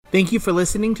Thank you for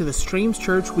listening to the Streams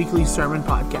Church Weekly Sermon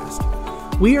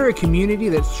Podcast. We are a community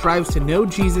that strives to know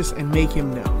Jesus and make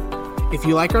him known. If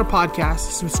you like our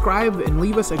podcast, subscribe and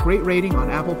leave us a great rating on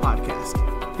Apple Podcasts.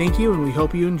 Thank you, and we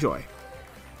hope you enjoy.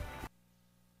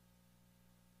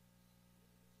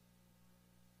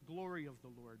 Glory of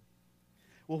the Lord.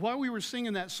 Well, while we were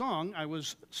singing that song, I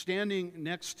was standing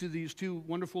next to these two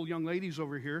wonderful young ladies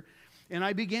over here, and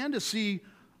I began to see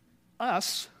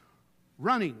us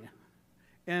running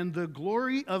and the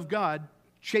glory of God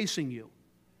chasing you.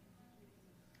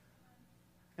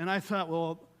 And I thought,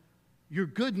 well, your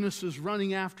goodness is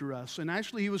running after us. And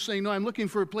actually he was saying, no, I'm looking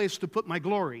for a place to put my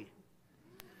glory.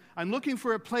 I'm looking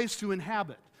for a place to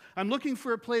inhabit. I'm looking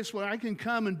for a place where I can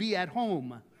come and be at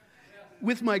home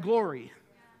with my glory.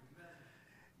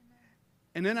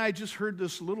 And then I just heard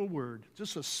this little word,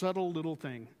 just a subtle little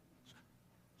thing.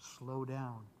 Slow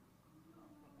down.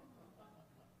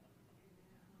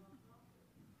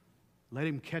 Let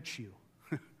him catch you.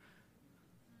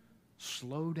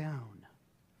 Slow down.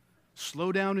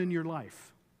 Slow down in your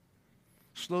life.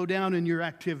 Slow down in your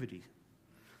activity.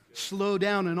 Slow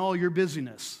down in all your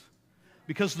busyness.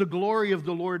 Because the glory of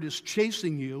the Lord is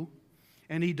chasing you,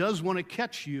 and he does want to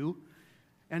catch you,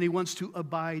 and he wants to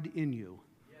abide in you.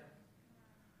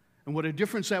 And what a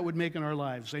difference that would make in our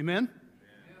lives. Amen?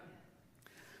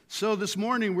 So this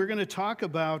morning we're going to talk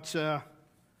about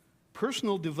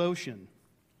personal devotion.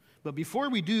 But before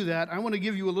we do that, I want to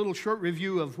give you a little short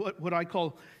review of what I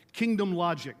call kingdom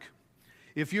logic.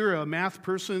 If you're a math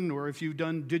person or if you've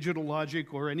done digital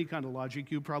logic or any kind of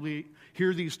logic, you probably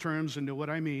hear these terms and know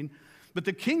what I mean. But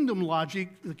the kingdom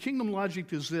logic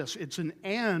is this. It's an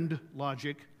and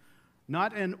logic,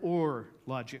 not an or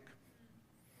logic.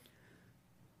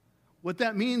 What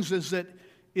that means is that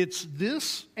it's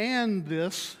this and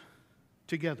this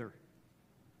together.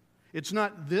 It's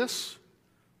not this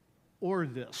or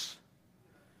this.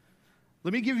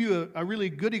 Let me give you a really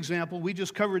good example. We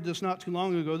just covered this not too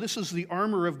long ago. This is the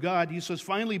armor of God. He says,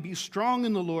 finally, be strong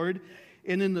in the Lord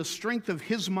and in the strength of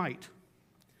his might.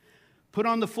 Put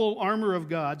on the full armor of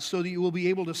God so that you will be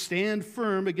able to stand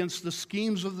firm against the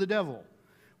schemes of the devil,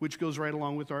 which goes right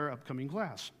along with our upcoming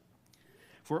class.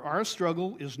 For our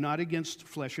struggle is not against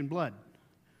flesh and blood.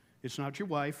 It's not your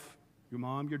wife, your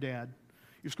mom, your dad,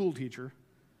 your school teacher.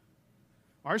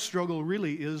 Our struggle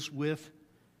really is with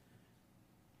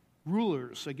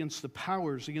rulers, against the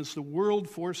powers, against the world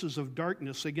forces of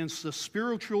darkness, against the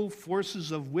spiritual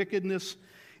forces of wickedness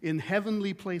in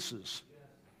heavenly places.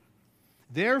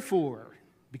 Therefore,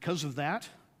 because of that,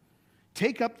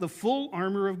 take up the full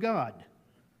armor of God,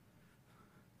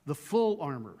 the full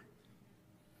armor,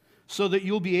 so that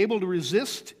you'll be able to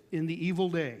resist in the evil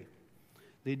day.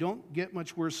 They don't get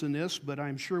much worse than this, but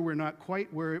I'm sure we're not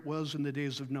quite where it was in the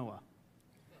days of Noah.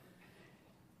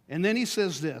 And then he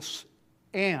says this,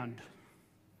 and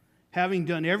having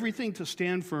done everything to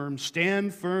stand firm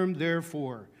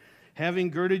therefore, having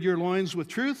girded your loins with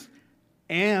truth,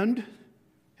 and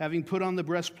having put on the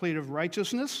breastplate of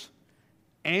righteousness,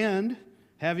 and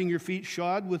having your feet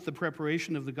shod with the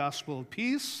preparation of the gospel of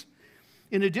peace,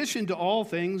 in addition to all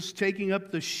things, taking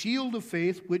up the shield of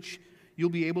faith, which you'll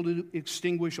be able to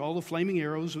extinguish all the flaming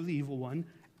arrows of the evil one,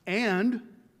 and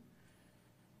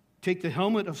take the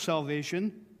helmet of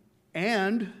salvation,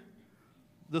 and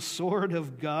the sword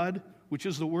of God, which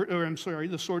is the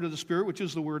sword of the Spirit, which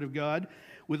is the word of God,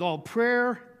 with all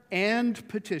prayer and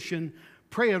petition,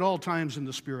 pray at all times in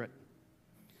the Spirit.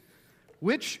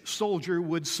 Which soldier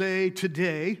would say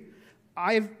today,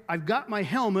 I've got my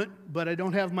helmet, but I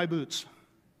don't have my boots?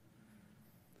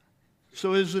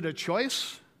 So is it a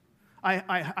choice?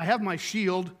 I have my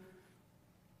shield,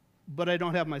 but I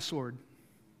don't have my sword.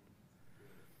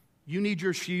 You need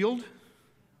your shield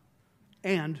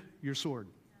and your sword.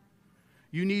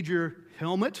 You need your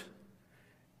helmet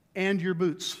and your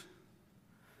boots.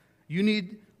 You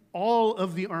need all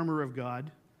of the armor of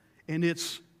God, and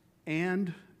it's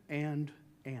and.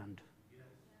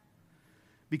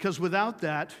 Because without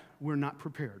that, we're not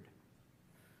prepared.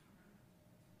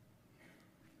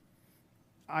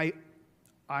 I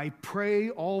pray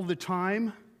all the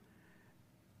time,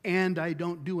 and I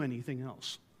don't do anything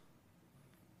else.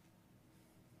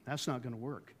 That's not going to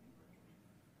work.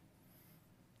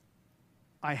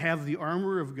 I have the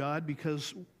armor of God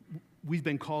because we've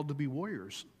been called to be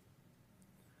warriors.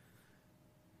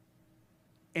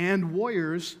 And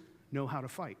warriors know how to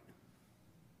fight.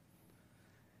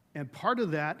 And part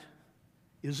of that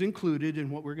is included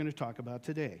in what we're going to talk about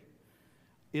today.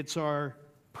 It's our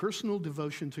personal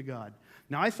devotion to God.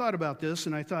 Now, I thought about this,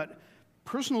 and I thought,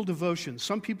 personal devotion,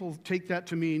 some people take that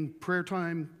to mean prayer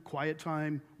time, quiet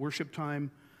time, worship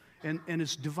time, and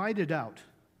it's divided out.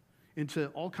 into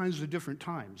all kinds of different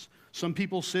times. Some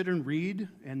people sit and read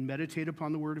and meditate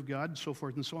upon the Word of God, and so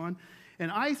forth and so on.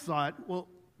 And I thought, well,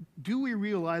 do we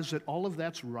realize that all of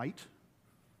that's right?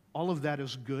 All of that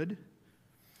is good?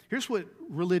 Here's what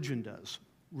religion does.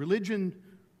 Religion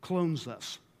clones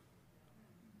us.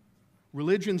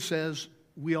 Religion says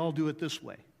we all do it this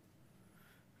way.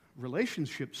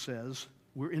 Relationship says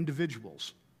we're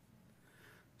individuals.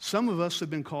 Some of us have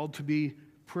been called to be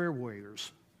prayer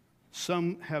warriors.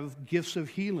 Some have gifts of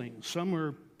healing. Some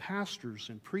are pastors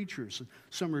and preachers.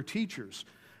 Some are teachers.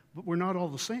 But we're not all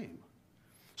the same.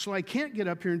 So I can't get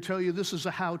up here and tell you this is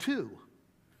a how-to.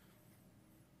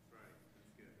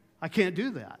 I can't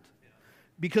do that.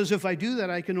 Because if I do that,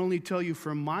 I can only tell you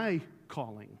from my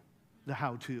calling the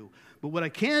how-to. But what I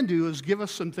can do is give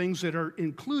us some things that are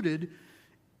included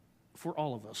for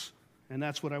all of us. And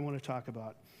that's what I want to talk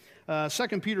about.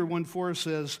 2 Peter 1:4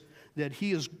 says that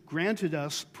he has granted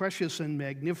us precious and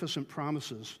magnificent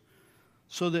promises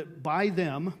so that by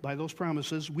them, by those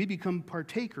promises, we become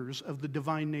partakers of the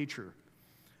divine nature.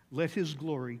 Let his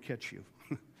glory catch you.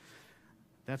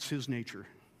 That's his nature.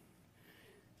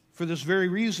 For this very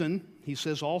reason, he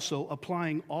says also,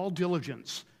 applying all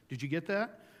diligence. Did you get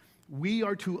that? We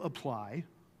are to apply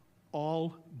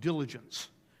all diligence.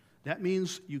 That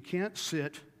means you can't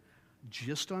sit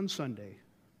just on Sunday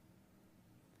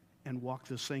and walk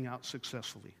this thing out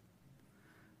successfully.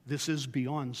 This is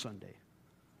beyond Sunday.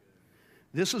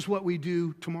 This is what we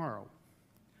do tomorrow.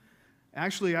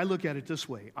 Actually, I look at it this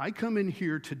way. I come in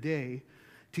here today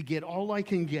to get all I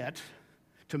can get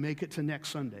to make it to next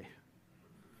Sunday.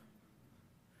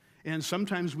 And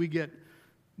sometimes we get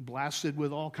blasted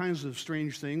with all kinds of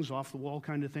strange things, off-the-wall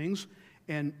kind of things.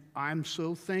 And I'm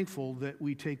so thankful that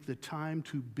we take the time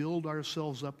to build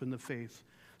ourselves up in the faith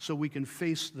so we can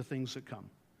face the things that come.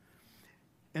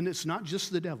 And it's not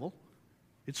just the devil.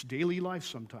 It's daily life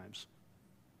sometimes.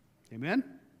 Amen?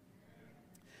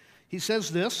 He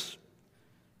says this,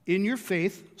 in your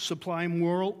faith, supply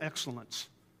moral excellence.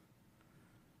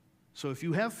 So if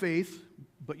you have faith,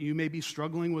 but you may be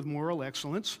struggling with moral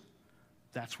excellence,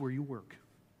 that's where you work.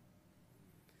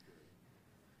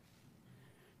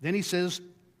 Then he says,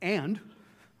 and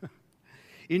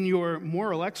in your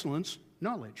moral excellence,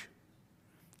 knowledge.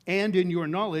 And in your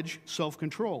knowledge,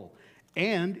 self-control.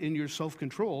 And in your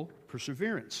self-control,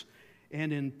 perseverance.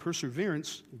 And in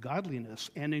perseverance, godliness.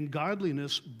 And in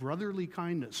godliness, brotherly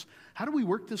kindness. How do we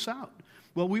work this out?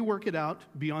 Well, we work it out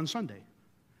beyond Sunday.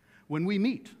 When we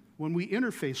meet, when we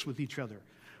interface with each other,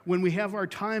 when we have our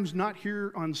times not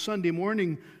here on Sunday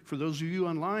morning, for those of you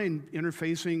online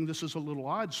interfacing, this is a little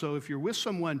odd. So if you're with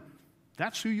someone,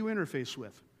 that's who you interface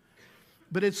with.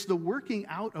 But it's the working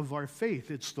out of our faith.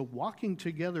 It's the walking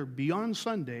together beyond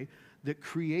Sunday that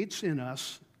creates in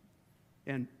us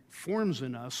and forms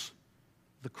in us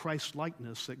the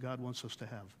Christ-likeness that God wants us to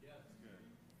have.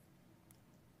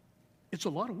 It's a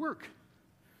lot of work.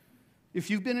 If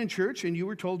you've been in church and you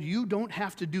were told you don't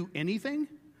have to do anything,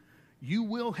 you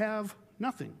will have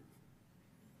nothing.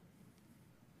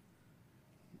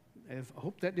 I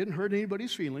hope that didn't hurt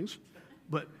anybody's feelings,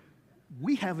 but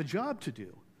we have a job to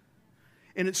do.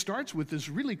 And it starts with this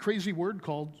really crazy word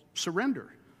called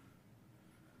surrender.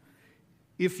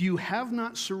 If you have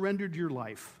not surrendered your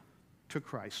life to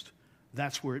Christ,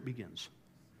 that's where it begins.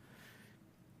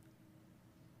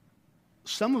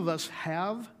 Some of us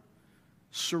have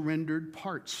surrendered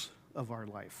parts of our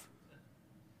life.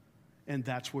 And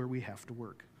that's where we have to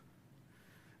work.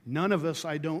 None of us,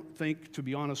 I don't think, to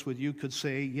be honest with you, could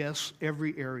say, yes,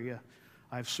 every area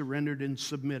I've surrendered and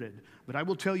submitted. But I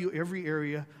will tell you every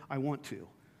area I want to.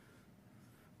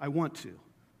 I want to.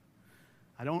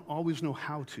 I don't always know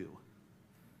how to.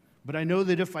 But I know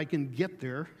that if I can get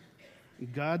there,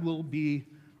 God will be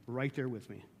right there with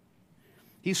me.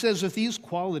 He says, if these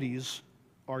qualities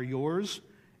are yours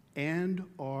and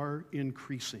are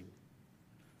increasing.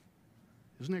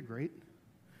 Isn't that great?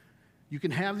 You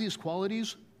can have these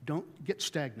qualities, don't get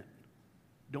stagnant.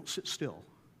 Don't sit still.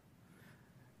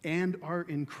 And are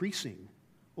increasing.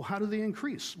 Well, how do they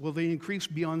increase? Well, they increase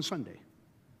beyond Sunday.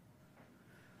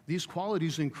 These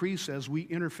qualities increase as we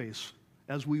interface,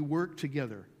 as we work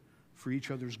together for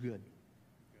each other's good,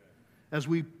 as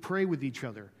we pray with each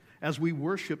other, as we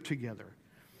worship together,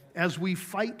 as we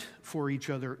fight for each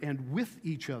other and with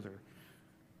each other.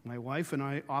 My wife and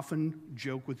I often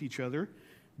joke with each other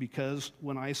because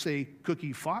when I say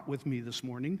Cookie fought with me this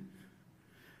morning,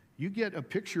 you get a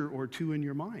picture or two in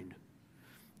your mind.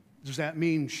 Does that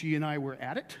mean she and I were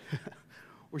at it?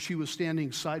 Or she was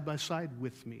standing side by side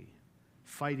with me,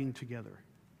 fighting together,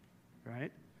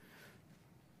 right?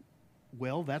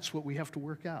 Well, that's what we have to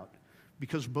work out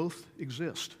because both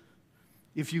exist.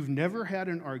 If you've never had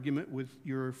an argument with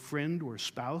your friend or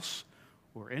spouse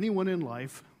or anyone in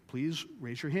life, please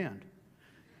raise your hand.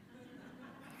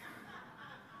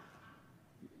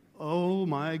 Oh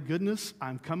my goodness,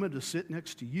 I'm coming to sit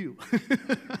next to you.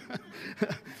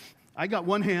 I got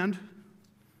one hand.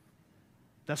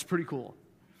 That's pretty cool.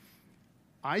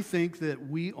 I think that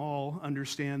we all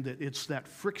understand that it's that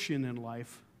friction in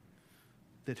life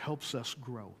that helps us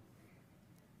grow.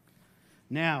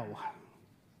 Now,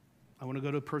 I want to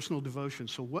go to personal devotion.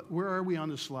 So where are we on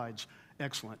the slides?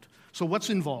 Excellent. So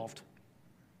what's involved?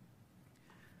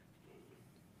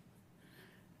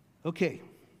 Okay.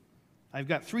 I've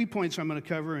got 3 points I'm going to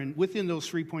cover, and within those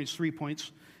 3 points, 3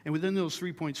 points, and within those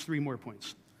 3 points, 3 more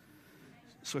points.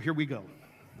 So here we go.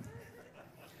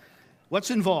 What's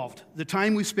involved? The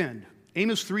time we spend.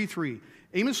 Amos 3:3.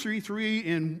 Amos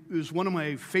 3:3 is one of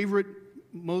my favorite,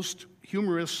 most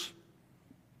humorous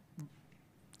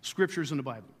scriptures in the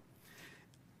Bible.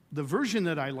 The version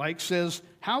that I like says,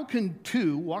 "How can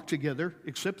two walk together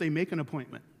except they make an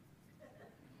appointment?"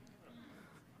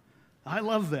 I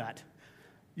love that.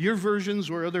 Your versions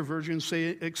or other versions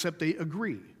say, "Except they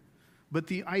agree." But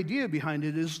the idea behind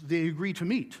it is they agree to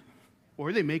meet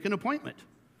or they make an appointment.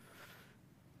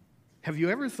 Have you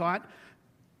ever thought,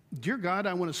 "Dear God,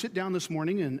 I want to sit down this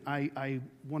morning and I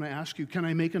want to ask you, can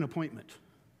I make an appointment?"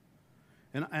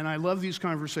 And I love these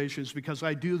conversations because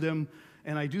I do them,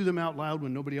 and I do them out loud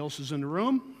when nobody else is in the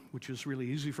room, which is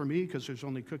really easy for me because there's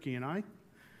only Cookie and I.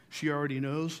 She already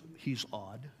knows he's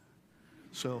odd,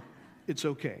 so it's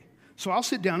okay. So I'll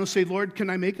sit down and say, "Lord, can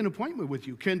I make an appointment with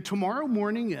you? Can tomorrow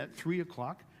morning at 3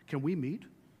 o'clock, can we meet?"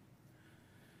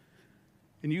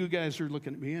 And you guys are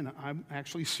looking at me, and I'm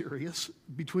actually serious.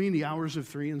 Between the hours of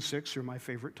 3 and 6 are my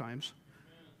favorite times.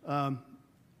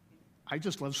 I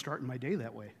just love starting my day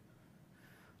that way.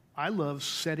 I love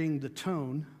setting the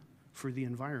tone for the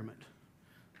environment,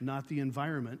 not the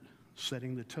environment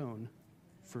setting the tone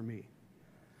for me.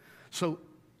 So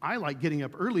I like getting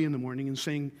up early in the morning and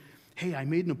saying, "Hey, I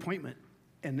made an appointment."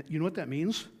 And you know what that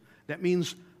means? That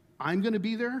means I'm going to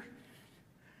be there,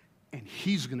 and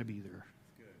he's going to be there.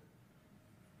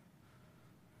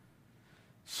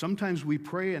 Sometimes we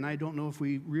pray, and I don't know if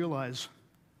we realize,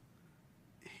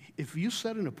 if you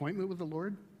set an appointment with the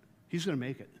Lord, he's going to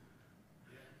make it.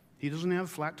 He doesn't have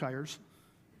flat tires.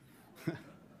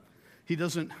 He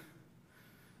doesn't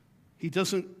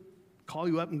call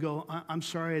you up and go, "I'm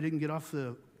sorry, I didn't get off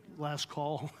the last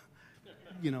call.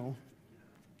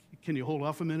 Can you hold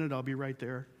off a minute? I'll be right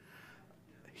there."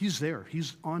 He's there.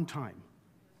 He's on time.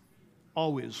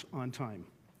 Always on time.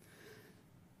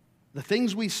 The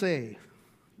things we say,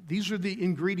 these are the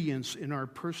ingredients in our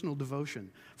personal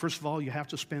devotion. First of all, you have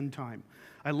to spend time.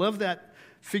 I love that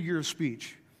figure of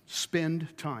speech.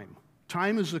 Spend time.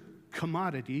 Time is a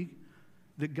commodity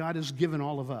that God has given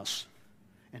all of us.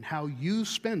 And how you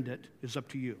spend it is up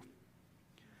to you.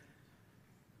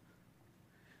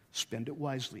 Spend it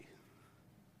wisely.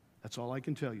 That's all I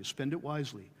can tell you. Spend it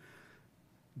wisely.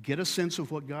 Get a sense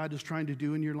of what God is trying to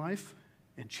do in your life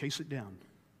and chase it down.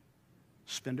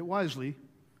 Spend it wisely.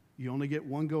 You only get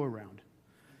one go around.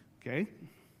 Okay?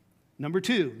 Number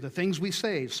 2, the things we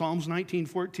say. Psalms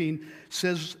 19:14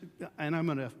 says, and I'm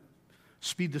going to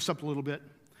speed this up a little bit,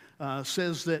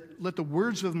 says that, "Let the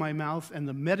words of my mouth and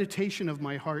the meditation of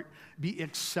my heart be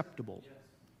acceptable."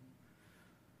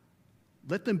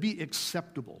 Let them be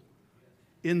acceptable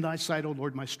in thy sight, O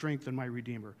Lord, my strength and my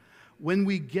Redeemer. When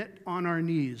we get on our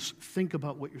knees, think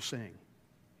about what you're saying.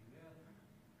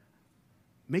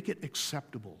 Make it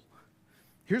acceptable.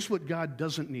 Here's what God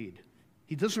doesn't need.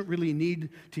 He doesn't really need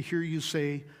to hear you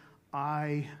say,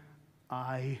 I.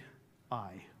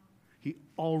 He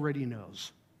already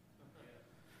knows.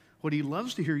 What he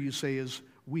loves to hear you say is,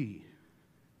 we.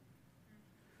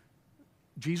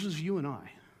 Jesus, you and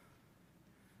I.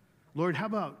 Lord, how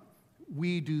about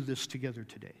we do this together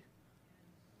today?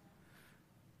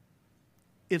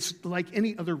 It's like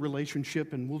any other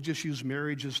relationship, and we'll just use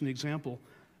marriage as an example.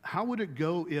 How would it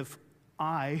go if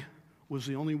I was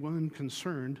the only one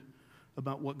concerned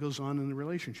about what goes on in the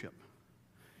relationship?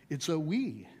 It's a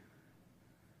we.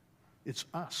 It's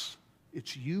us.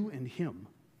 It's you and him.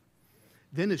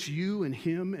 Then it's you and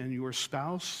him and your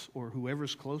spouse or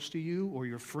whoever's close to you or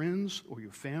your friends or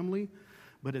your family,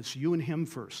 but it's you and him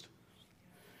first.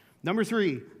 Number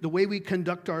 3, the way we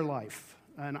conduct our life.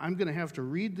 And I'm going to have to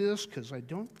read this because I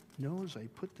don't know as I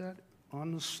put that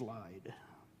on the slide.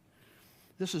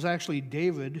 This is actually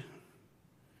David,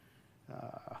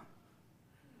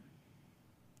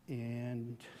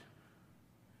 and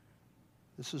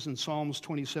this is in Psalms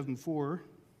 27:4.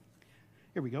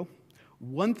 Here we go.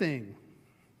 One thing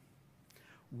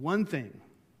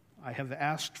I have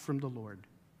asked from the Lord.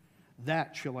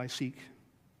 That shall I seek,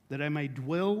 that I may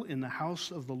dwell in the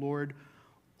house of the Lord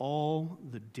all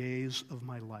the days of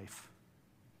my life,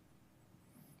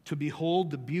 to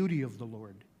behold the beauty of the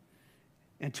Lord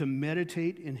and to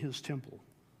meditate in his temple.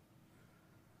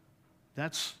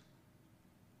 That's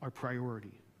our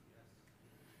priority.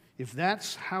 If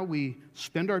that's how we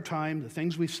spend our time, the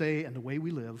things we say, and the way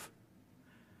we live,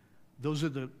 those are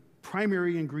the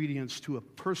primary ingredients to a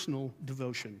personal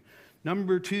devotion.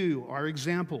 Number 2, our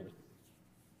example.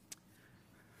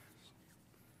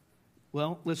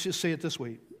 Well, let's just say it this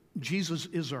way. Jesus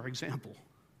is our example.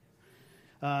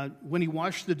 When he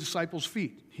washed the disciples'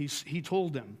 feet, he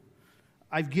told them,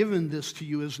 I've given this to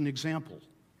you as an example,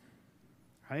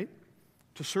 right?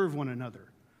 To serve one another.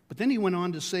 But then he went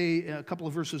on to say a couple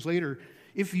of verses later,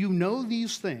 if you know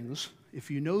these things, if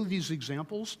you know these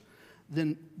examples,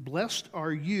 then blessed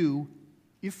are you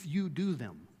if you do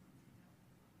them.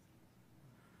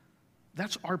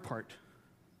 That's our part.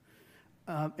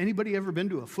 Anybody ever been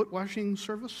to a foot washing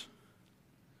service?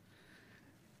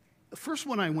 The first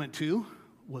one I went to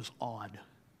was odd.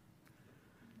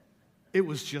 It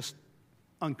was just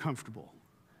uncomfortable.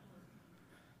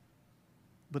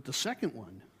 But the second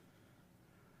one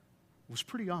was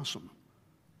pretty awesome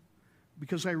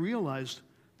because I realized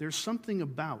there's something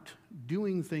about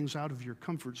doing things out of your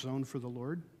comfort zone for the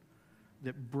Lord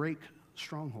that break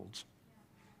strongholds.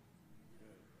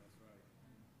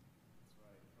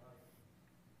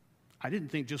 I didn't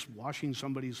think just washing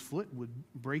somebody's foot would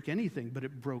break anything, but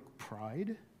it broke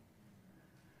pride.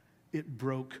 It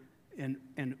broke and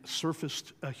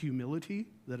surfaced a humility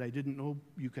that I didn't know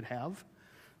you could have.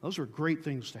 Those were great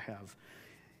things to have.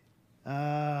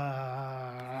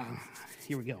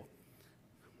 Here we go.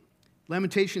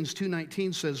 Lamentations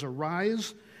 2:19 says,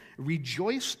 arise,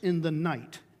 rejoice in the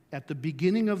night at the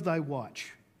beginning of thy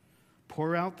watch.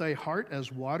 Pour out thy heart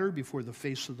as water before the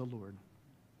face of the Lord.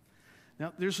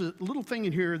 Now, there's a little thing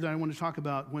in here that I want to talk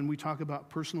about when we talk about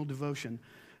personal devotion.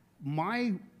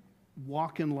 My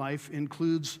walk in life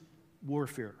includes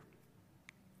warfare.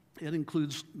 It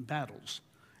includes battles.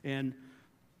 And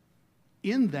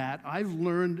in that, I've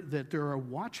learned that there are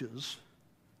watches,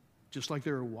 just like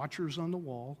there are watchers on the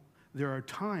wall. There are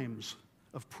times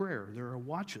of prayer. There are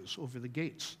watches over the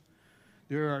gates.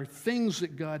 There are things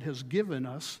that God has given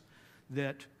us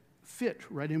that fit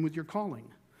right in with your calling.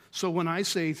 So when I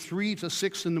say 3 to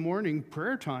 6 in the morning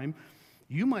prayer time,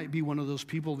 you might be one of those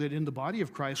people that in the body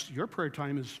of Christ, your prayer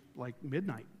time is like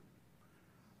midnight,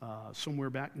 somewhere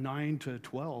back 9 to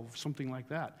 12, something like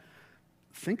that.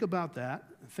 Think about that.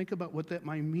 Think about what that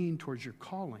might mean towards your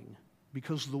calling,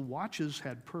 because the watches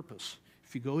had purpose.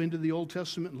 If you go into the Old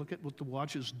Testament and look at what the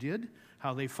watches did,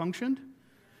 how they functioned,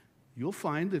 you'll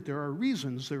find that there are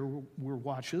reasons there were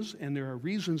watches, and there are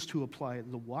reasons to apply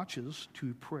the watches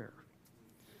to prayer.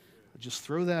 I'll just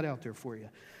throw that out there for you.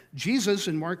 Jesus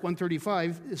in Mark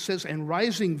 1:35, it says, and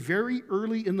rising very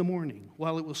early in the morning,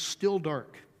 while it was still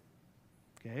dark,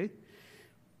 okay,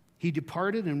 he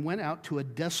departed and went out to a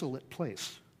desolate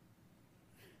place,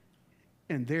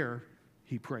 and there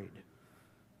he prayed.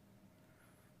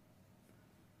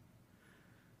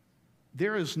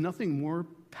 There is nothing more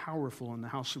powerful in the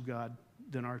house of God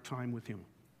than our time with him.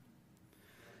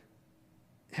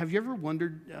 Have you ever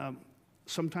wondered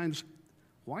sometimes,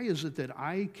 why is it that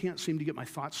I can't seem to get my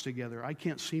thoughts together? I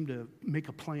can't seem to make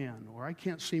a plan, or I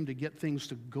can't seem to get things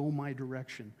to go my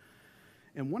direction.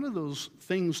 And one of those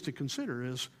things to consider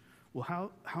is,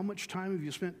 well, how much time have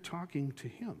you spent talking to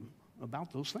him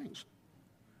about those things,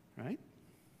 right?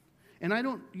 And I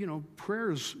don't,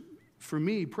 for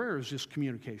me, prayer is just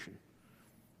communication,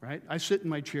 right? I sit in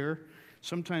my chair.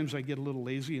 Sometimes I get a little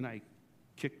lazy and I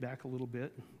kick back a little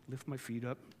bit, lift my feet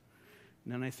up,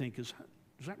 and then I think, is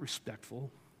that respectful?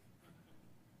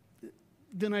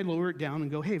 Then I lower it down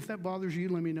and go, hey, if that bothers you,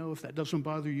 let me know. If that doesn't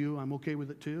bother you, I'm okay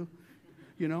with it too.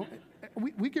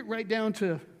 We get right down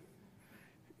to,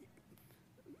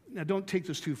 now don't take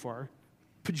this too far.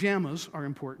 Pajamas are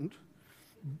important,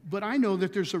 but I know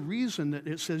that there's a reason that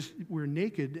it says we're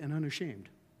naked and unashamed.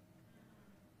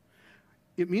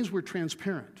 It means we're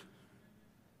transparent.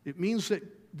 It means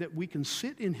that we can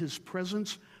sit in his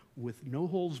presence with no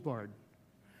holds barred.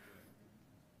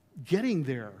 Getting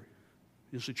there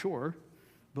is a chore,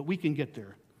 but we can get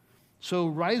there. So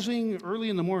rising early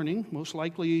in the morning, most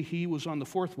likely he was on the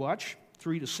 4th watch,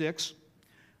 3 to 6.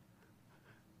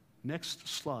 Next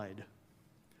slide.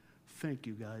 Thank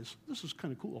you, guys. This is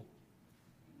kind of cool.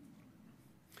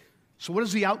 So what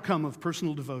is the outcome of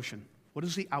personal devotion? What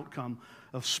is the outcome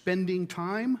of spending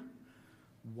time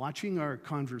watching our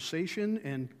conversation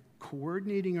and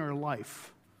coordinating our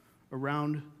life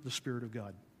around the Spirit of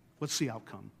God? What's the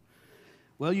outcome?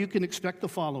 Well, you can expect the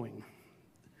following: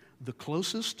 the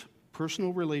closest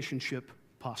personal relationship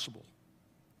possible.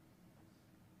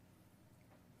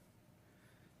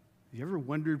 Have you ever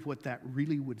wondered what that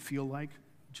really would feel like?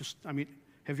 Have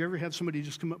you ever had somebody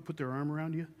just come up, put their arm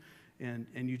around you,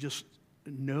 and you just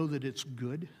know that it's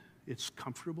good, it's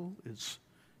comfortable, it's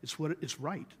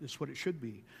right, it's what it should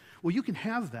be? Well, you can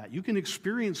have that. You can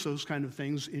experience those kind of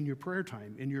things in your prayer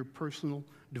time, in your personal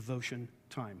devotion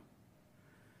time,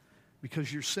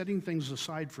 because you're setting things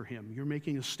aside for Him. You're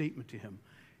making a statement to Him.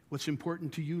 What's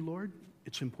important to you, Lord?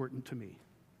 It's important to me.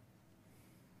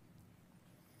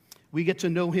 We get to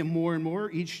know Him more and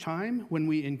more each time when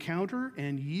we encounter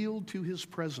and yield to His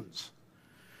presence.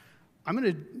 I'm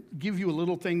going to give you a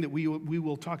little thing that we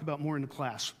will talk about more in the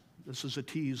class. This is a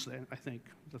tease, I think.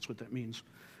 That's what that means.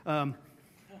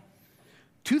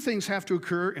 Two things have to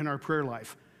occur in our prayer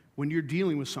life when you're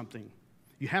dealing with something.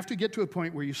 You have to get to a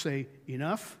point where you say,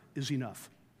 enough is enough.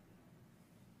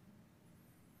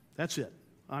 That's it.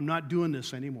 I'm not doing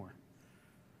this anymore.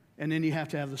 And then you have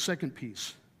to have the second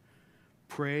piece.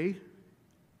 Pray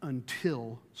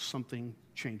until something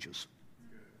changes.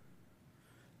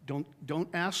 Don't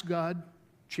ask God,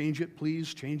 change it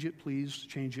please, change it please,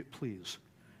 change it please.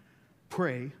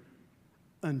 Pray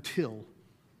until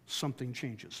something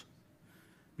changes.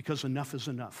 Because enough is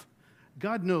enough.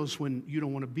 God knows when you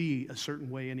don't want to be a certain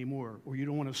way anymore, or you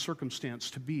don't want a circumstance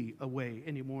to be a way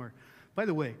anymore. By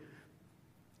the way,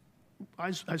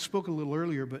 I spoke a little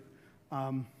earlier, but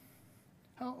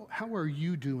how are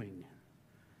you doing?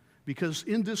 Because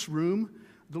in this room,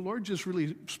 the Lord just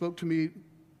really spoke to me.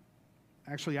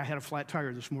 Actually, I had a flat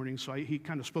tire this morning, so He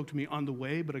kind of spoke to me on the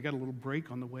way, but I got a little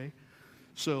break on the way.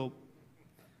 So,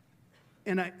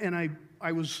 and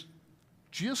I was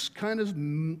just kind of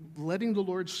letting the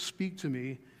Lord speak to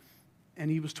me,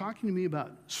 and He was talking to me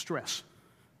about stress.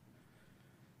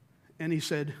 And He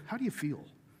said, how do you feel?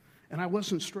 And I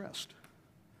wasn't stressed.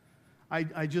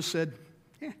 I just said,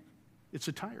 it's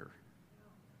a tire.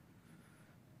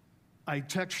 I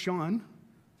text Sean.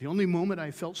 The only moment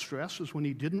I felt stress was when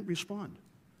he didn't respond.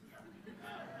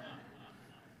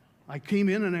 I came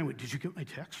in and I went, did you get my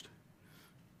text?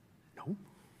 No.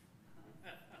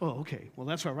 Oh, okay. Well,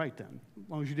 that's all right then, as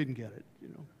long as you didn't get it.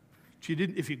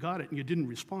 If you got it and you didn't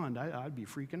respond, I'd be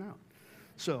freaking out.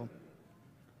 So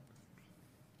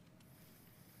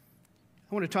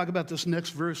I want to talk about this next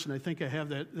verse, and I think I have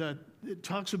that. It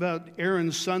talks about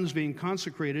Aaron's sons being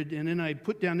consecrated, and then I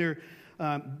put down there,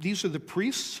 these are the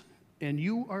priests, and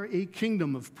you are a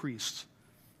kingdom of priests.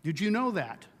 Did you know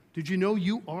that? Did you know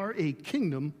you are a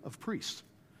kingdom of priests?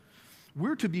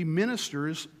 We're to be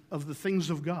ministers of the things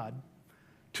of God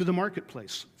to the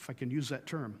marketplace, if I can use that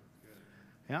term.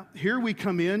 Yeah. Here we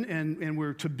come in, and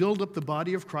we're to build up the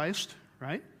body of Christ,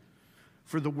 right?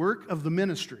 For the work of the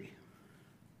ministry.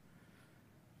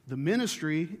 The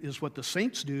ministry is what the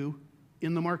saints do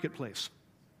in the marketplace.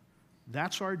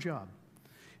 That's our job.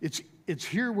 It's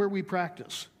here where we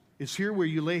practice. It's here where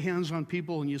you lay hands on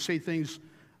people and you say things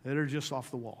that are just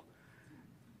off the wall.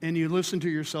 And you listen to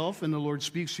yourself, and the Lord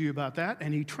speaks to you about that,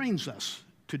 and He trains us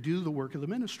to do the work of the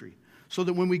ministry. So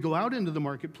that when we go out into the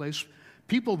marketplace,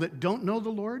 people that don't know the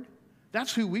Lord,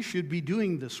 that's who we should be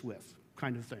doing this with,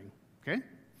 kind of thing, okay?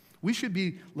 We should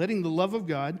be letting the love of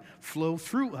God flow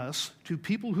through us to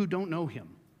people who don't know Him.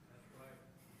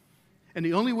 And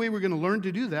the only way we're going to learn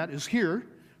to do that is here,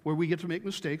 where we get to make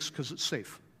mistakes because it's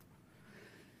safe.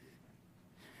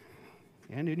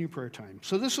 And in your prayer time.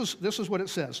 So this is what it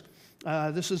says.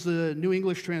 This is the New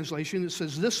English translation. It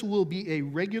says, this will be a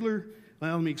regular...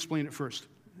 Well, let me explain it first.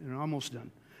 I'm almost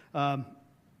done.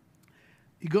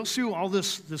 He goes through all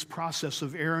this process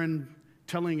of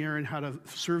telling Aaron how to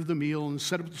serve the meal and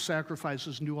set up the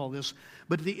sacrifices and do all this.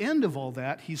 But at the end of all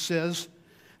that, he says,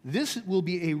 this will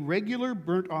be a regular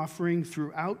burnt offering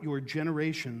throughout your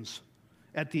generations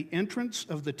at the entrance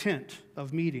of the tent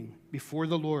of meeting before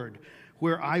the Lord,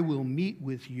 where I will meet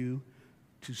with you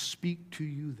to speak to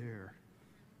you there.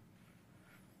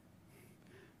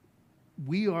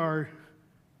 We are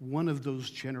one of those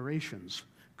generations.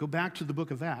 Go back to the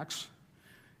book of Acts,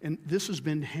 and this has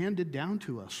been handed down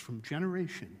to us from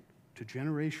generation to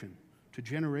generation to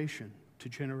generation to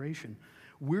generation.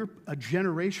 We're a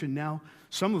generation now.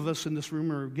 Some of us in this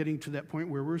room are getting to that point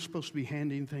where we're supposed to be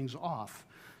handing things off.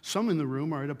 Some in the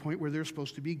room are at a point where they're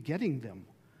supposed to be getting them.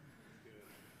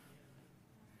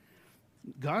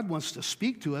 God wants to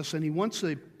speak to us, and He wants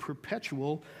a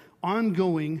perpetual,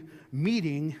 ongoing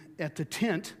meeting at the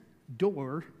tent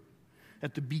door,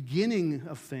 at the beginning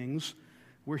of things,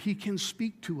 where He can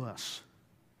speak to us.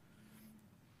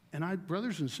 And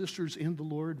brothers and sisters in the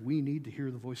Lord, we need to hear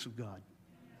the voice of God.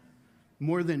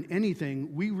 more than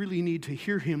anything, we really need to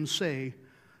hear him say,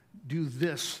 do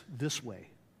this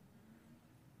way.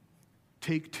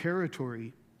 Take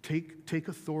territory, take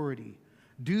authority.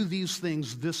 Do these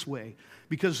things this way.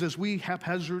 Because as we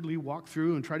haphazardly walk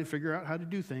through and try to figure out how to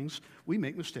do things, we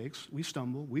make mistakes, we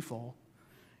stumble, we fall.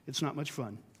 It's not much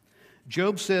fun.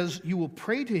 Job says, you will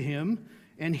pray to him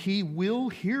and he will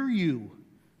hear you.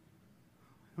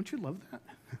 Don't you love that?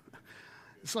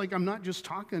 It's like I'm not just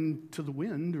talking to the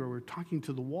wind or talking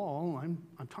to the wall.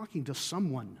 I'm talking to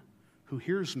someone who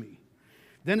hears me.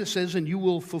 Then it says, and you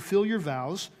will fulfill your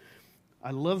vows.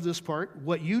 I love this part.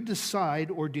 What you decide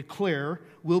or declare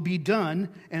will be done,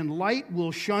 and light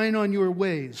will shine on your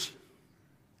ways.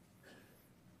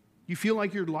 You feel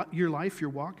like your life, your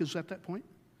walk is at that point?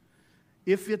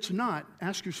 If it's not,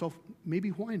 ask yourself, maybe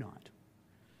why not?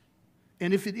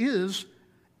 And if it is,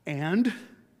 and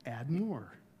add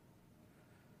more.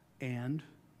 And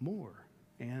more.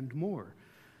 And more.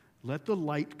 Let the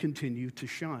light continue to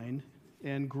shine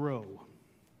and grow.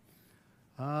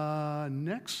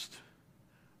 Next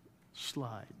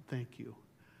slide. Thank you.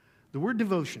 The word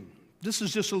devotion. This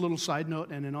is just a little side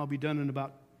note, and then I'll be done in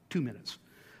about 2 minutes.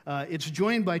 It's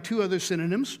joined by two other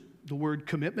synonyms, the word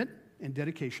commitment and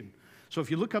dedication. So if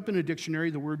you look up in a dictionary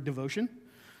the word devotion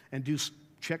and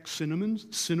check synonyms,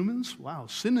 synonyms.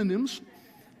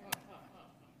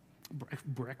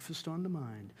 Breakfast on the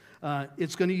mind.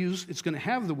 It's going to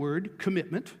have the word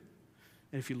commitment.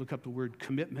 And if you look up the word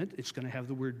commitment, it's going to have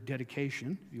the word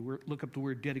dedication. If you look up the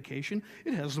word dedication,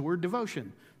 it has the word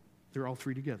devotion. They're all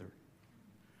three together.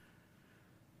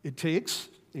 It takes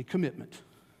a commitment.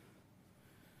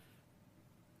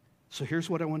 So here's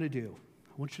what I want to do.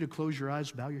 I want you to close your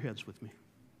eyes, bow your heads with me.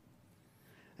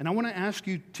 And I want to ask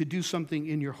you to do something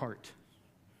in your heart.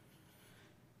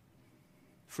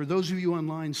 For those of you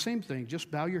online, same thing. Just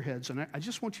bow your heads, and I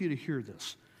just want you to hear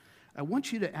this. I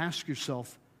want you to ask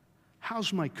yourself,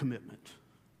 how's my commitment?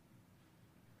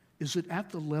 Is it at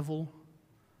the level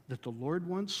that the Lord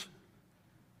wants?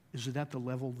 Is it at the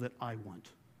level that I want?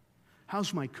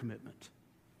 How's my commitment?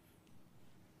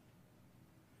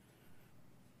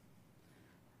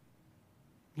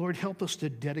 Lord, help us to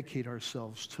dedicate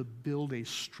ourselves to build a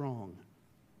strong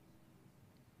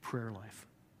prayer life.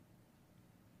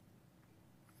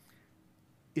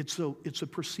 It's a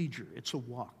procedure. It's a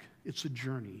walk. It's a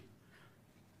journey.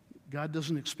 God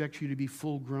doesn't expect you to be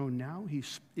full grown now. He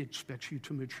expects you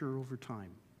to mature over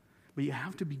time. But you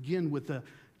have to begin with a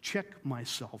check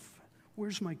myself.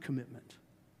 Where's my commitment?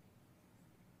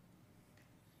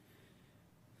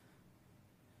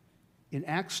 In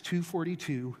Acts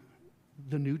 2:42,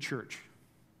 the new church,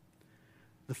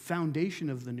 the foundation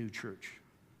of the new church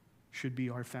should be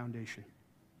our foundation.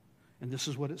 And this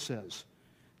is what it says.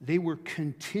 They were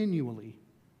continually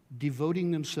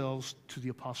devoting themselves to the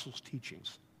apostles'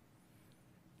 teachings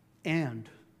and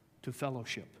to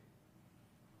fellowship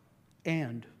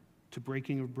and to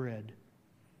breaking of bread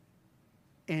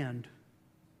and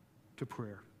to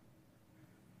prayer.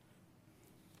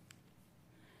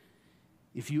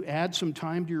 If you add some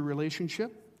time to your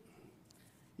relationship,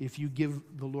 if you give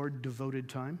the Lord devoted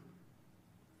time,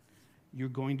 you're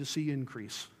going to see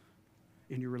increase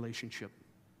in your relationship.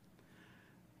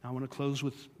 I want to close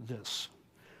with this.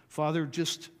 Father,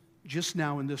 just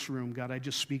now in this room, God, I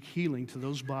just speak healing to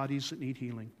those bodies that need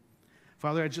healing.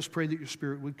 Father, I just pray that your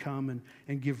Spirit would come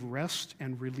and give rest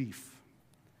and relief.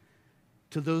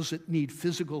 To those that need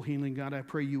physical healing, God, I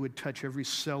pray you would touch every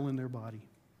cell in their body.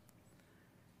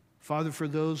 Father, for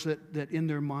those that in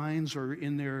their minds or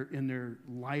in their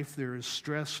life there is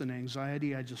stress and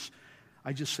anxiety, I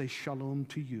just say shalom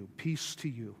to you, peace to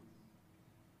you.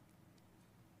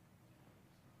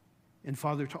 And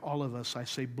Father, to all of us, I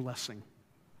say blessing.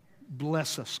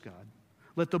 Bless us, God.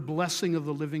 Let the blessing of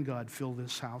the living God fill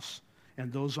this house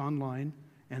and those online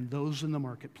and those in the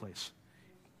marketplace.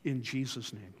 In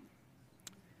Jesus' name,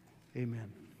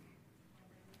 amen.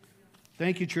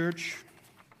 Thank you, church.